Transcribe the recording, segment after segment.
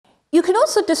You can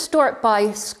also distort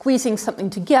by squeezing something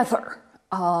together.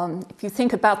 If you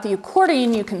think about the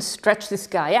accordion, you can stretch this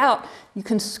guy out, you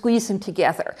can squeeze him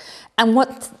together. And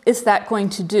what is that going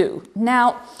to do?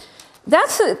 Now,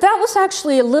 that was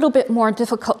actually a little bit more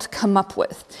difficult to come up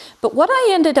with. But what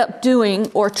I ended up doing,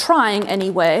 or trying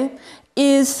anyway,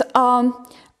 is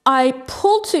I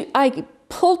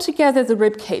pulled together the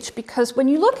rib cage, because when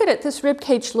you look at it, this rib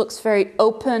cage looks very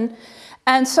open.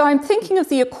 And so I'm thinking of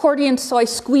the accordion, so I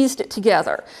squeezed it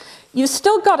together. You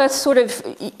still got to sort of,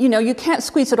 you can't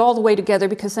squeeze it all the way together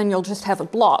because then you'll just have a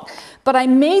block. But I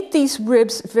made these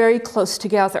ribs very close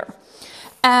together.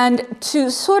 And to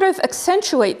sort of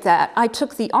accentuate that, I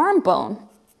took the arm bone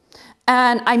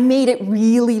and I made it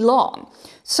really long.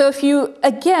 So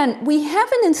again, we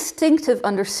have an instinctive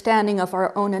understanding of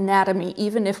our own anatomy,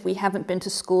 even if we haven't been to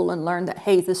school and learned that,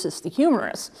 hey, this is the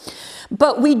humerus.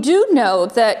 But we do know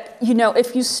that,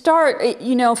 if you start,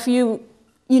 if you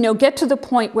get to the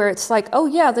point where it's like, oh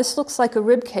yeah, this looks like a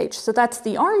rib cage, so that's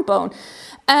the arm bone.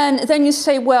 And then you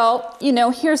say, well,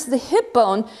 here's the hip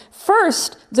bone.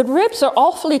 First, the ribs are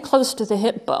awfully close to the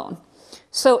hip bone.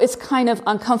 So it's kind of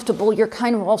uncomfortable, you're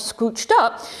kind of all scooched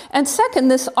up. And second,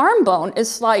 this arm bone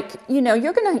is like,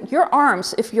 your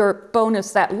arms, if your bone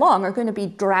is that long, are gonna be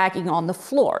dragging on the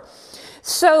floor.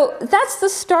 So that's the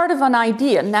start of an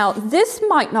idea. Now, this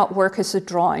might not work as a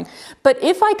drawing, but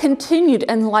if I continued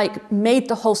and made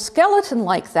the whole skeleton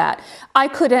like that, I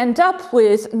could end up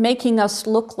with making us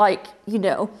look like,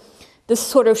 this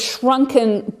sort of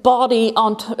shrunken body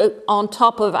on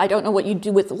top of, I don't know what you'd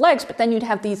do with the legs, but then you'd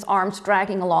have these arms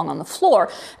dragging along on the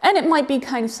floor, and it might be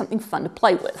kind of something fun to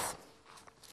play with.